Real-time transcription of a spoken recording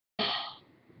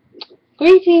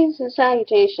Greetings and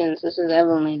salutations. This is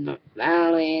Evelyn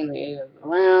Malley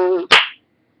around.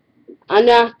 I'm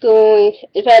not going.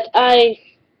 In fact, I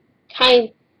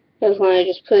kind of want to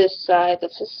just put aside the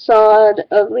facade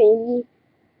of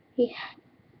Lady,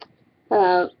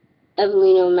 uh,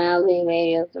 Evelyn O'Malley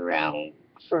Lady around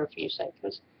for a few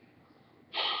seconds.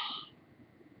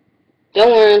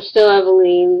 Don't worry, I'm still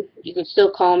Evelyn. You can still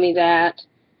call me that.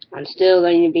 I'm still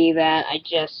going to be that. I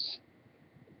just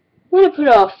want to put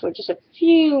off for just a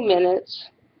few minutes.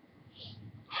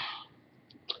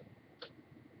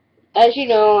 As you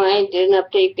know, I did an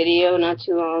update video not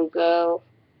too long ago,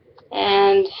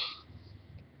 and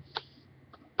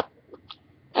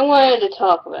I wanted to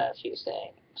talk about a few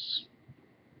things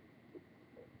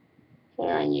that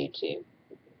are on YouTube.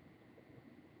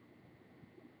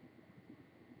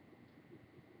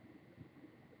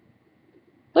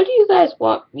 What do you guys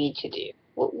want me to do?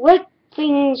 What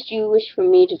things do you wish for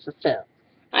me to fulfill?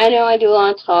 I know I do a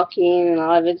lot of talking, and a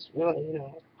lot of it's really,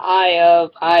 high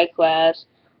up, high class.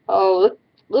 Oh,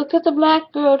 look at the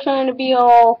black girl trying to be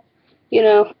all, you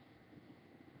know,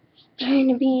 trying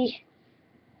to be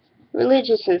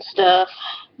religious and stuff.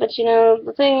 But,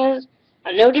 the thing is,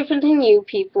 I'm no different than you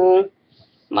people.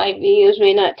 My videos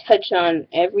may not touch on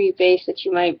every base that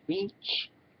you might reach,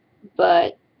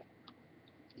 but,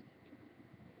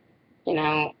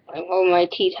 all my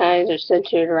tea times are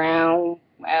centered around,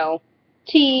 well,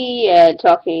 tea and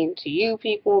talking to you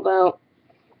people about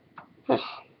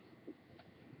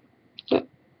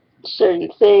certain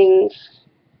things.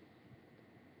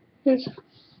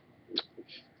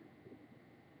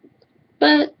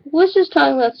 But let's just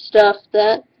talk about stuff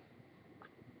that,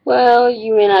 well,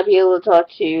 you may not be able to talk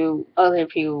to other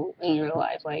people in your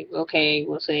life. Like, okay,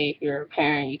 we'll say if you're a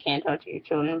parent, you can't talk to your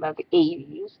children about the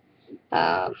 80s.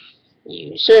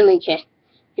 You certainly can't.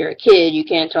 If you're a kid, you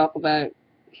can't talk about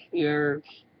your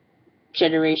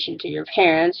generation to your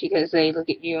parents because they look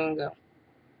at you and go,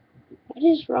 what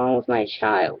is wrong with my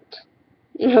child?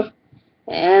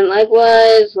 And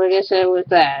likewise, like I said with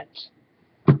that,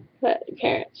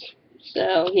 parents.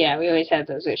 So, yeah, we always have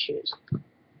those issues.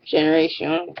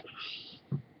 Generational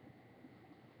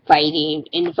fighting,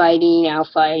 infighting,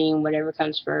 outfighting, whatever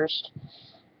comes first.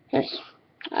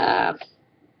 Uh,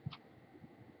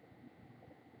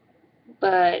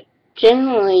 but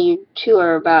generally, you two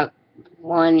are about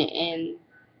one and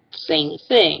same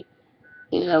thing.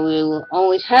 We will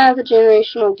always have a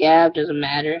generational gap, doesn't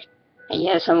matter. And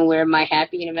yes, I'm aware of my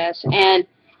happiness. And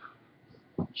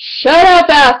shut up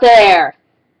out there!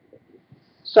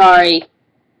 Sorry.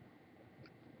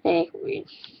 Hey, we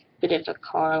bit of a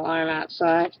car alarm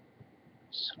outside.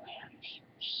 Swear,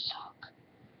 neighbors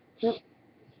suck.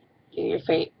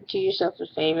 Do yourself a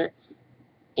favor.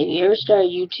 If you ever start a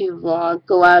YouTube vlog,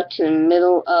 go out to the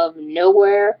middle of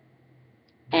nowhere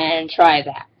and try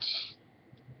that.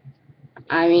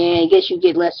 I mean, I guess you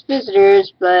get less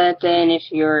visitors, but then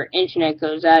if your internet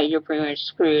goes out, you're pretty much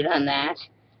screwed on that.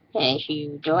 And if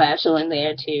you don't have someone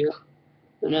there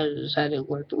who knows how to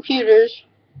work computers,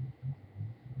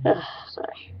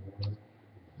 sorry.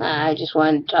 I just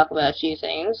wanted to talk about a few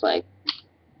things. Like,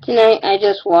 tonight I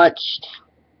just watched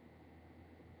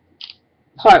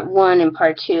part 1 and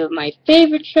part 2 of my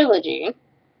favorite trilogy,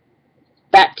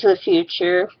 Back to the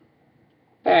Future.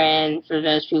 And for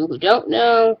those people who don't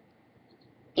know,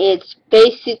 it's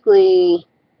basically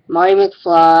Marty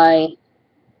McFly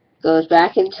goes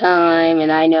back in time,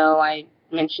 and I know I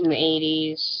mentioned the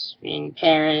 80s and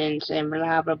parents and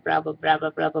blah blah blah blah blah blah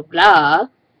blah blah blah,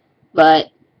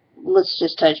 but let's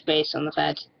just touch base on the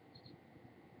fact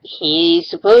he's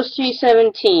supposed to be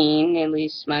 17, at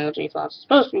least Michael J. Fox is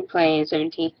supposed to be playing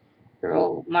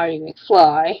 17-year-old Marty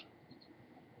McFly.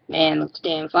 Man, looks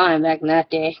damn fine back in that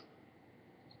day.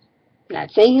 Not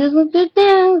saying he doesn't look good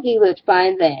now, he looked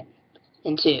fine then,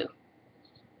 and too.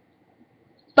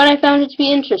 But I found it to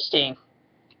be interesting.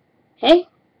 Hey,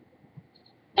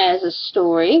 as a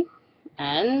story,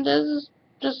 and as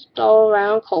just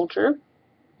all-around culture,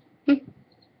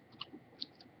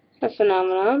 a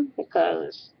phenomenon,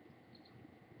 because,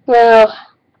 well,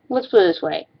 let's put it this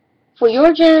way. For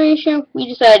your generation, we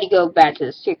decided to go back to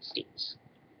the 60s.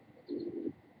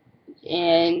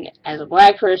 And as a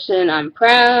black person, I'm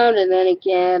proud, and then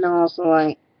again, I'm also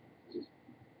like,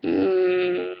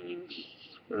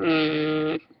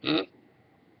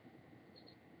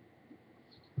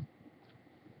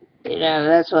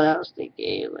 that's what I was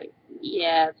thinking. Like,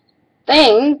 yeah,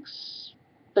 thanks,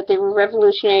 but they were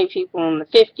revolutionary people in the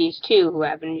 50s, too, who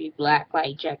happened to be black,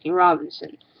 like Jackie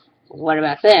Robinson. What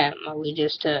about them? Are we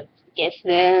just to get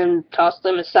them, toss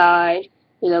them aside?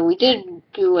 We did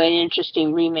do an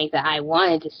interesting remake that I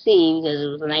wanted to see because it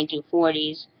was the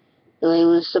 1940s, the way it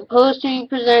was supposed to be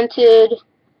presented.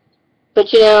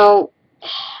 But you know,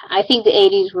 I think the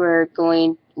 80s were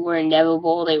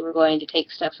inevitable. They were going to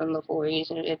take stuff from the 40s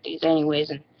and 50s anyways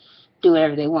and do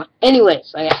whatever they want.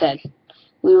 Anyways, like I said,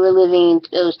 we were living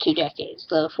those two decades,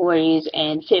 the 40s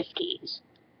and 50s.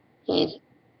 And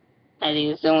I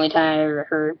think it's the only time I ever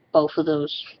heard both of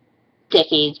those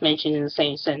decades mentioned in the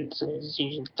same sentence. It's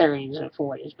usually 30s and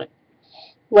 40s, but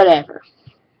whatever.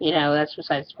 You know, that's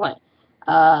besides the point.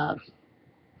 Uh,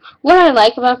 what I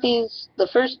like about the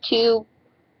first two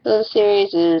of the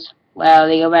series is, well,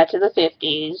 they go back to the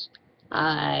 50s.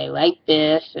 I like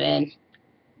Biff, and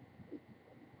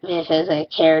Biff as a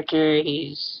character,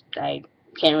 I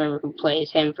can't remember who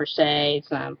plays him per se.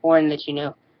 It's not important that you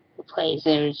know who plays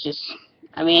him. It's just,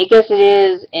 I mean, I guess it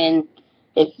is, and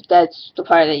if that's the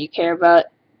part that you care about,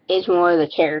 it's more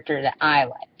the character that I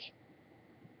like.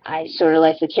 I sort of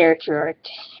like the character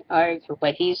arc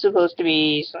what he's supposed to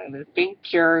be. He's like this big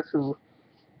jerk who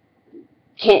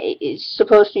is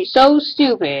supposed to be so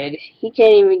stupid he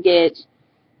can't even get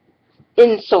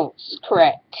insults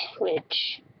correct,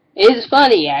 which is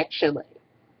funny actually.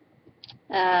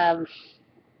 Um,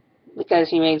 because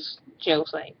he makes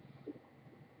jokes like,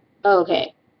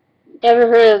 okay, ever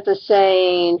heard of the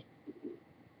saying,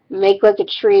 make like a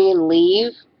tree and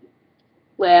leave?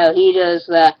 Well, he does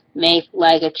the make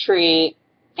like a tree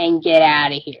and get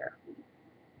out of here.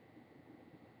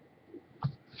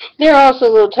 There are also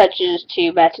little touches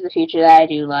to Back to the Future that I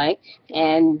do like,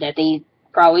 and that they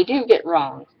probably do get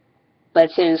wrong.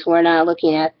 But since we're not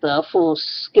looking at the full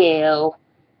scale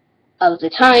of the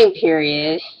time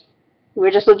period,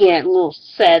 we're just looking at little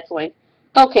sets like,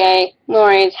 okay,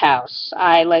 Lorraine's house.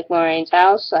 I like Lorraine's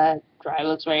house. Probably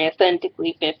looks very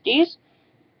authentically 50s.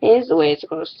 Is the way it's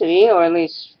supposed to be, or at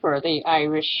least for the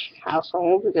Irish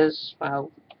household, because,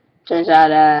 well, turns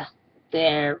out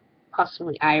they're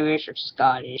possibly Irish or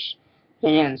Scottish,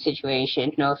 depending on the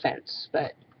situation. No offense,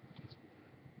 but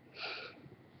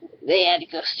they had to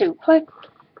go through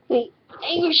the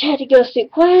English had to go through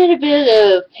quite a bit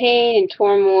of pain and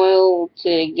turmoil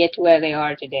to get to where they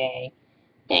are today.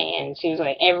 And it seems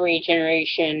like every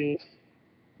generation,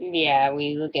 yeah,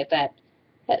 we look at that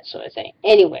sort of thing.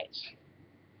 Anyways,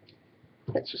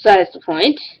 that's besides the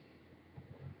point.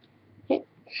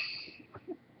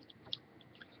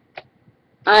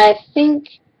 I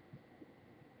think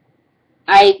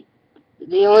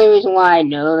the only reason why I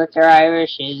know that they're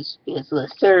Irish is because of the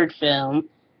third film,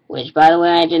 which, by the way,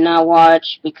 I did not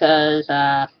watch because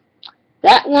that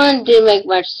one didn't make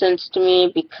much sense to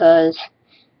me because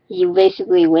you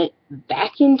basically went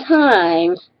back in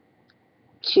time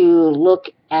to look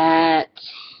at,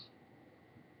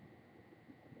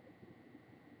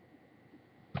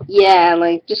 yeah,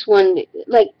 like, just one,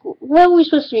 like, what are we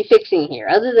supposed to be fixing here,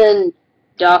 other than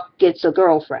Doc gets a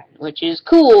girlfriend, which is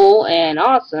cool and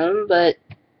awesome, but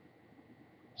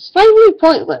slightly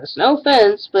pointless. No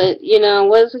offense, but, you know,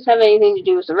 what does this have anything to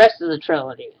do with the rest of the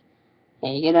trilogy?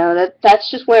 And, you know,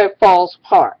 that's just where it falls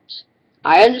apart.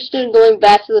 I understood going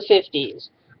back to the 50s.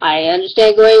 I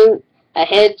understand going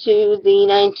ahead to the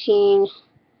 19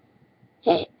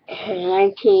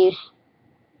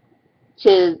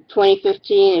 to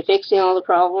 2015 and fixing all the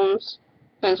problems.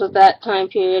 Ends with that time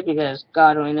period, because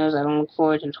God only knows I don't look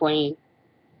forward to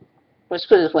let's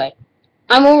put it this way.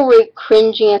 I'm already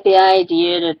cringing at the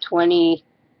idea to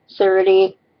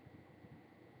 2030.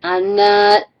 I'm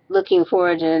not looking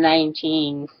forward to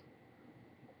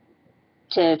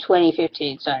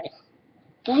 2015, sorry.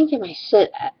 I get my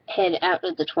head out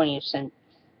of the 20th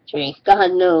century.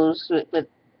 God knows, but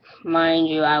mind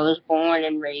you, I was born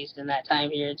and raised in that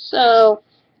time period, so,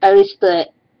 at least the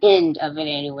end of it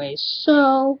anyway.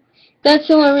 So, that's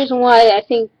the only reason why I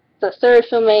think the third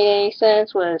film made any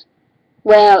sense was,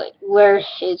 well, where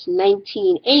it's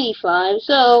 1985,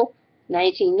 so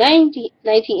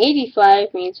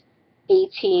 1985 means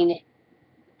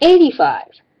 1885.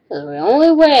 So the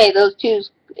only way those two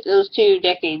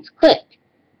decades click,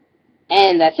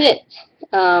 and that's it.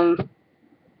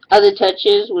 Other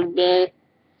touches would be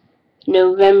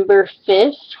November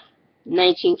 5th,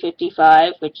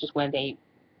 1955, which is when the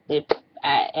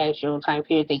actual time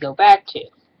period they go back to.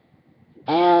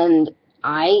 And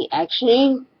I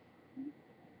actually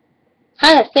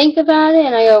kind of think about it,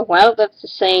 and I go, well, that's the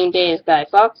same day as Guy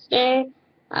Fawkes Day.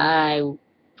 I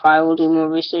probably will do more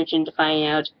research into finding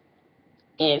out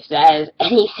if that has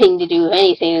anything to do with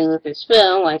anything with this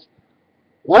film. Like,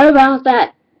 what about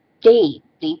that date?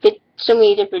 They picked so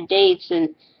many different dates, and,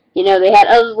 you know, they had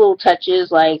other little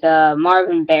touches like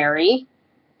Marvin Berry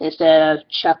instead of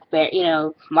Chuck Berry. You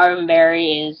know, Marvin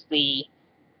Berry is the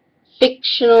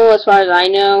fictional, as far as I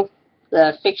know,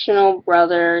 the fictional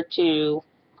brother to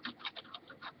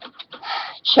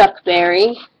Chuck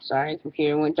Berry. Sorry,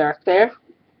 computer went dark there.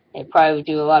 It probably would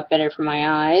do a lot better for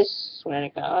my eyes. Swear to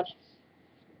God.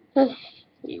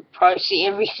 You probably see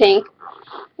everything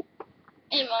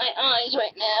in my eyes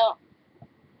right now.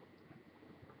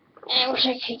 And I wish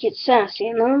I could get sassy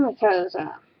in them because it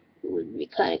would be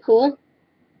kind of cool.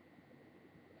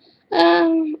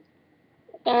 And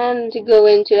to go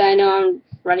into, I know I'm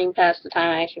running past the time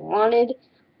I actually wanted,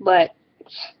 but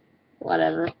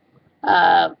whatever.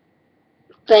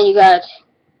 Then you got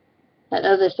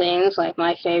other things like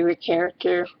my favorite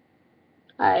character.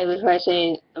 I would probably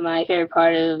say my favorite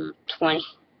part of 20.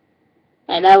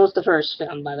 And that was the first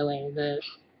film, by the way.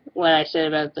 What I said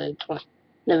about the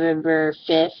November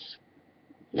 5th,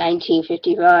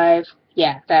 1955.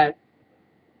 Yeah,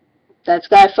 that's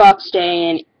Guy Fawkes Day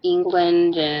in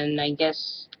England, and I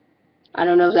guess I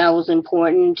don't know if that was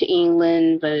important to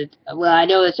England, but well, I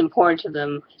know it's important to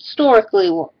them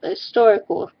historical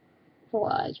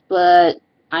wise, but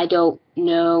I don't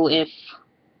know if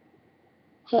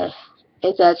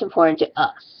that's important to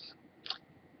us.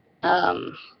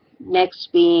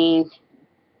 Next being,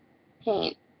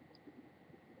 hey,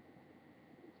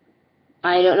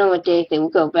 I don't know what date they will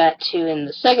go back to in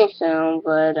the second film,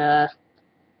 but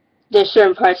there's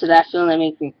certain parts of that film that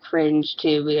make me cringe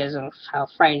too because of how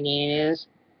frightening it is.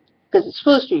 Because it's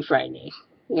supposed to be frightening,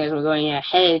 because we're going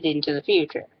ahead into the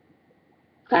future.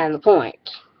 Kind of the point.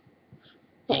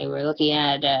 Hey, we're looking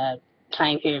at a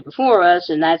time period before us,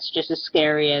 and that's just as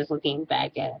scary as looking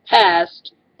back at a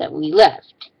past that we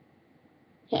left.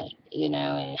 Hey, you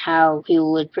know, and how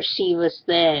people would perceive us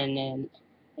then, and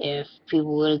if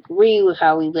people would agree with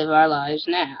how we live our lives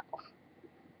now.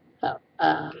 So,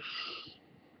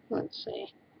 let's see.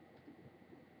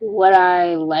 What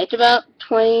I liked about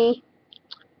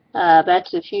Back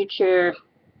to the Future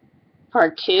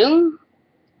Part 2?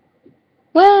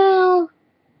 Well,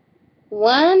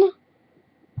 one,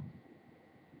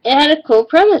 it had a cool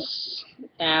premise.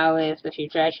 Now, if the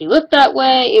future actually looked that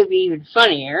way, it would be even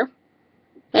funnier.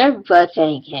 But then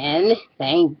again,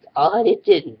 thank God it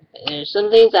didn't. There's some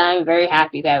things I'm very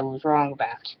happy that I was wrong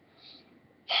about.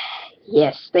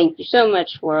 Yes, thank you so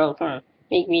much, world, for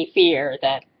making me fear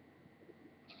that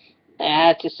I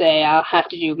have to say I'll have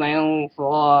to do my own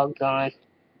vlog on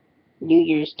New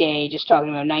Year's Day, just talking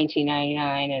about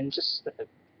 1999 and just the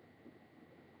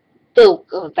ilk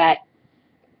of that,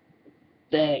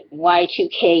 the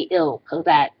Y2K ilk of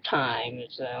that time.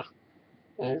 So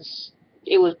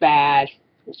it was bad.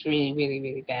 It was really, really,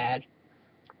 really bad.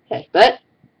 Okay, but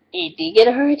it did get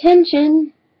our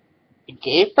attention. It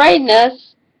did frighten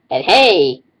us. And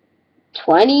hey,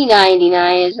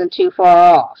 2099 isn't too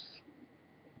far off.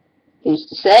 Who's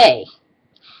to say?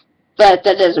 But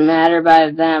that doesn't matter.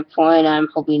 By that point, I'm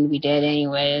hoping to be dead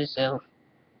anyway, so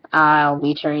I'll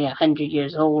be turning 100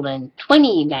 years old in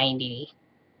 2090.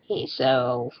 Okay,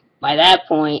 so by that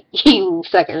point, you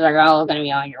suckers are all going to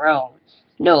be on your own.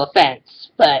 No offense,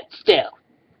 but still,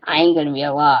 I ain't going to be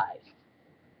alive.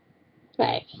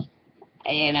 Like,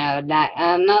 you know,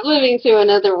 I'm not living through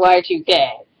another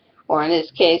Y2K. Or in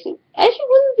this case, it actually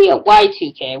wouldn't be a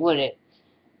Y2K, would it?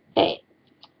 Hey,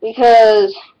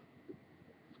 because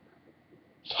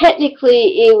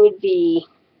technically it would be,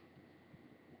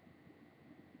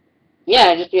 yeah,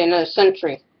 it'd just be another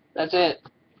century. That's it.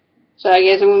 So I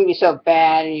guess it wouldn't be so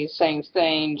bad. It's the same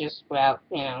thing, just without,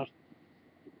 you know,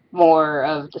 more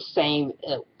of the same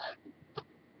ilk.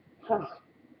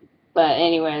 But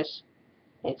anyways,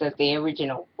 it's like the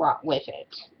original brought with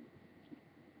it.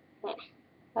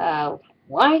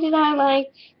 Why did I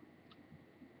like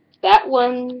that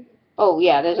one? Oh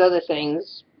yeah, there's other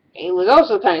things. It was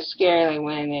also kind of scary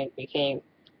when it became,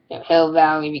 you know, Hill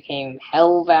Valley became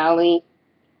Hell Valley.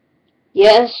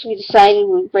 Yes, we decided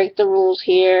we'd break the rules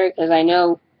here, because I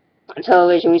know on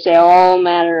television we say all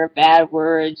manner of bad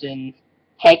words, and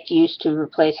heck used to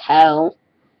replace hell.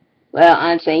 Well,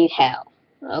 I'm saying hell.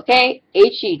 Okay?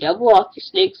 H-E, double hockey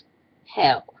sticks,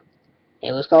 hell.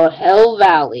 It was called Hell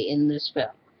Valley in this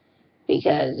film.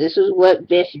 Because this is what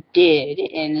Biff did,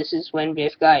 and this is when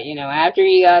Biff got, you know, after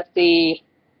he got the,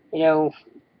 you know,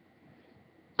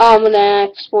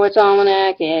 almanac, sports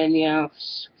almanac, and, you know,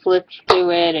 flipped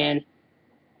through it, and,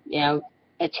 you know,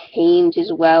 attained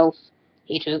his wealth,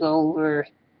 he took over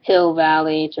Hill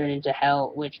Valley, turned into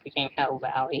Hell, which became Hell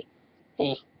Valley.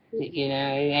 And, you know,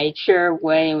 I'm sure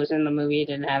when it was in the movie, it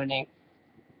didn't have a name.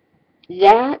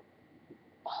 That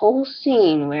whole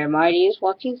scene where Marty is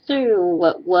walking through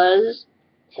what was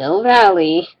Hill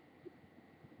Valley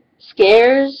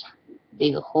scares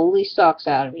the holy socks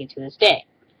out of me to this day.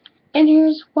 And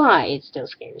here's why it still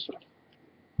scares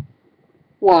me.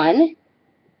 one,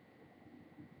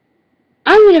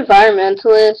 I'm an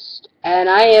environmentalist, and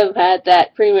I have had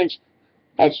that pretty much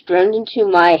that's drummed into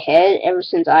my head ever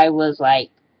since I was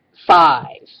like 5.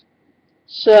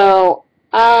 So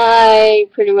I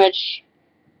pretty much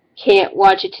can't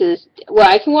watch it to this. Well,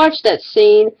 I can watch that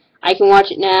scene. I can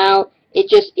watch it now.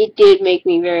 It did make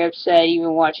me very upset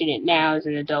even watching it now as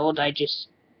an adult. I just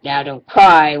now don't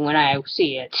cry when I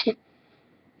see it.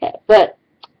 But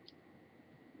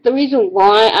the reason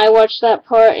why I watched that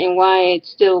part and why it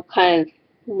still kind of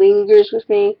lingers with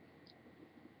me,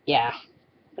 yeah,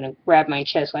 I'm gonna grab my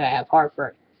chest like I have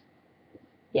heartburn.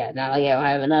 Yeah, not like I don't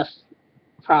have enough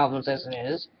problems as it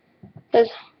is. Because,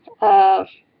 uh,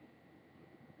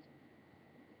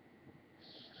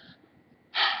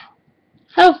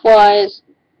 health-wise,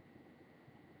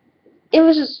 it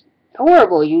was just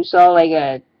horrible. You saw like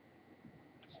a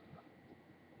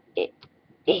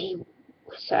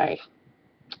sorry,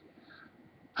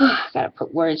 gotta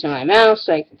put words in my mouth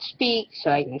so I can speak,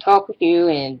 so I can talk with you,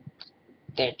 and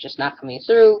they're just not coming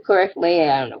through correctly.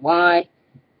 I don't know why,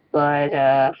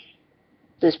 but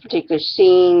this particular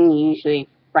scene usually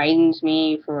frightens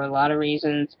me for a lot of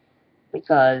reasons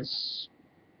because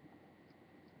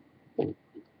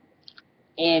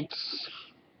it's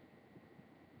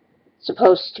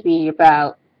supposed to be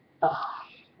about.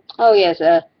 Oh yes,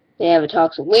 they have a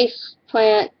toxic waste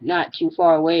plant not too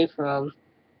far away from,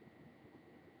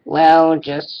 well,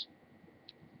 just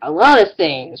a lot of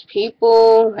things.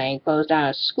 People, they closed down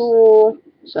a school,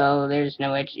 so there's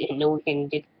no one can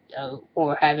get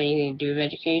or have anything to do with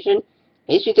education.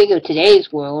 Makes me think of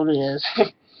today's world is,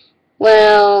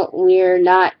 well, we're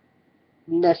not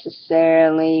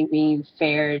necessarily being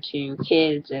fair to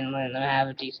kids and letting them have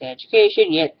a decent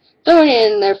education, yet throwing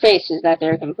it in their faces that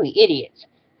they're complete idiots.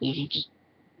 Usually just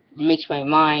makes my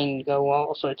mind go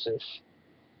all sorts of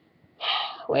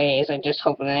ways. I just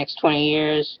hope in the next 20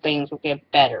 years things will get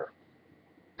better.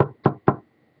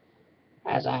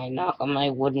 As I knock on my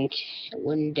wooden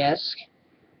desk,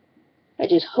 I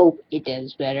just hope it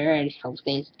does better and hope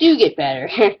things do get better.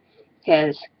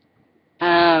 Because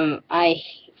I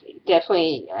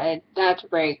definitely not to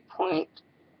break point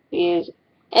is,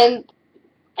 and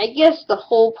I guess the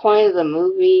whole point of the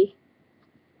movie,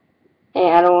 and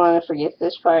I don't want to forget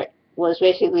this part, was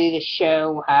basically to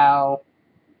show how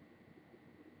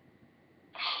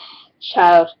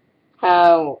child,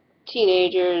 how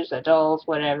teenagers, adults,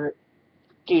 whatever,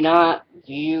 do not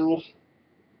view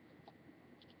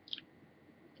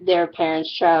their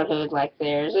parents' childhood like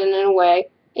theirs, and in a way,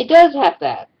 it does have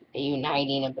that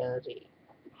uniting ability.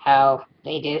 How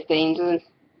they did things in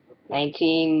the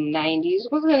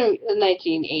 1990s was in the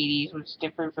 1980s was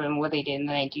different from what they did in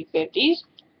the 1950s,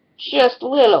 just a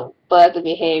little, but the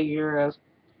behavior of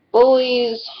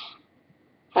bullies,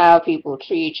 how people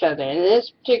treat each other in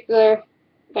this particular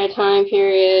time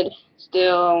period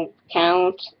still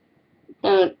count.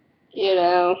 And,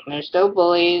 there's still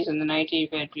bullies in the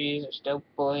 1950s, there's still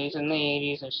bullies in the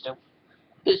 80s,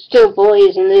 there's still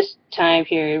bullies in this time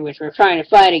period, which we're trying to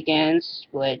fight against,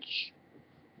 which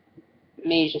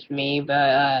me is just me,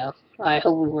 but I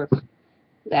hope we work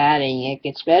that and it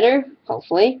gets better,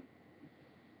 hopefully.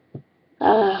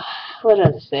 Uh, what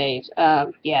other things?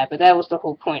 Yeah, but that was the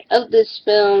whole point of this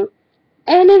film,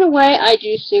 and in a way, I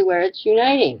do see where it's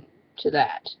uniting to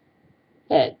that.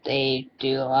 That they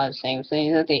do a lot of the same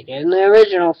things that they did in the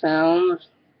original film,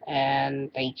 and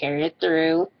they carry it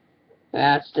through.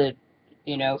 That's from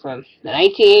the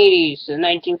 1980s to the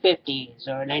 1950s,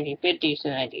 or 1950s to the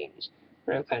 1980s,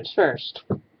 whatever comes first.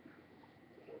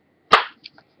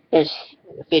 There's,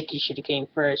 the 50s should have came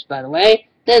first, by the way,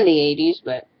 then the 80s,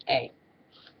 but hey.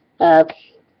 Uh,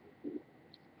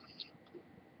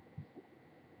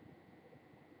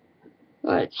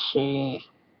 let's see.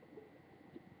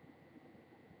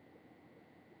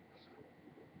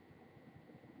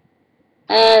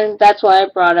 And that's why I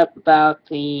brought up about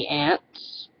the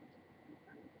ants.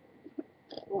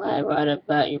 Why I brought up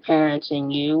about your parents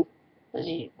and you,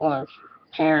 or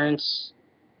parents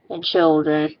and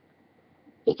children,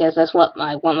 because that's what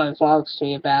I want my vlogs to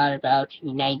be about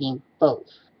uniting both.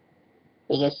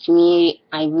 Because to me,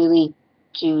 I really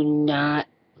do not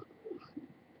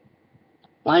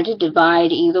want to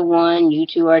divide either one. You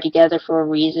two are together for a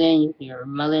reason. Your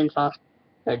mother and father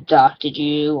adopted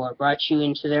you or brought you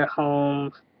into their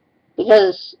home.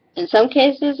 Because in some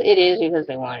cases, it is because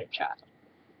they want a child.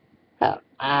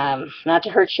 Not to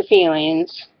hurt your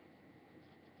feelings,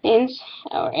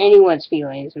 or anyone's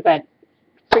feelings. In fact,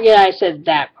 forget I said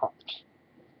that part.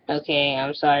 Okay,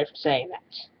 I'm sorry for saying that.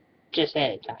 Just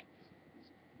ahead of time.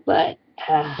 But,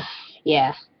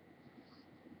 yeah,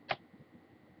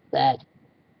 that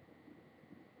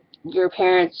your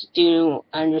parents do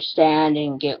understand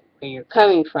and get where you're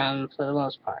coming from for the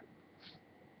most part.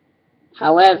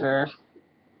 However,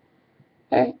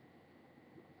 I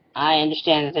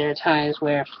understand that there are times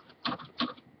where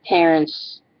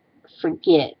parents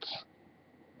forget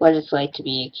what it's like to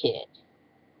be a kid.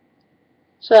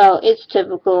 So it's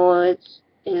typical.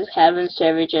 It happens to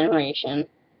every generation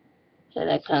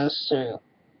that comes through.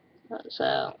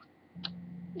 So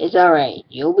it's alright.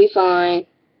 You'll be fine.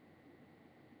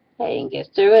 I can get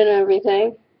through it and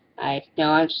everything. I know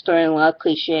I'm storing a lot of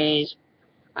cliches.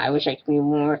 I wish I could be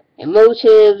more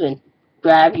emotive and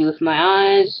grab you with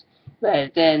my eyes,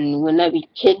 but then wouldn't that be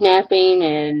kidnapping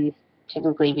and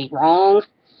technically be wrong?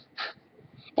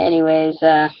 Anyways,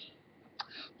 this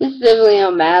is definitely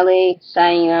O'Malley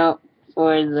signing out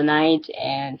for the night,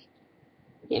 and,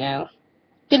 good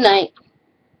night.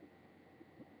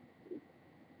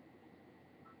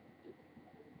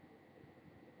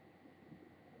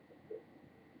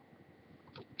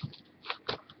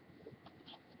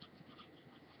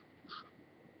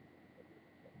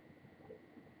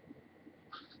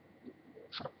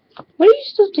 What are you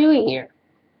still doing here?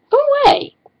 Go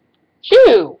away!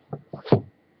 Shoo!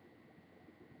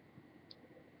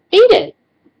 Beat it!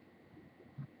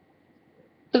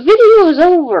 The video is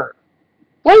over!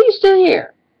 Why are you still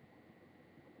here?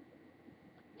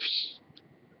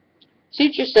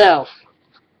 Suit yourself.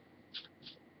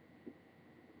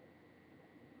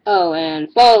 Oh,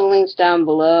 and follow the links down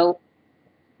below.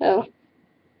 Oh,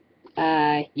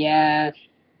 yeah.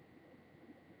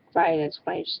 Probably that's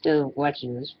why you're still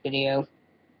watching this video.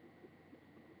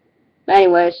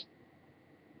 Anyways,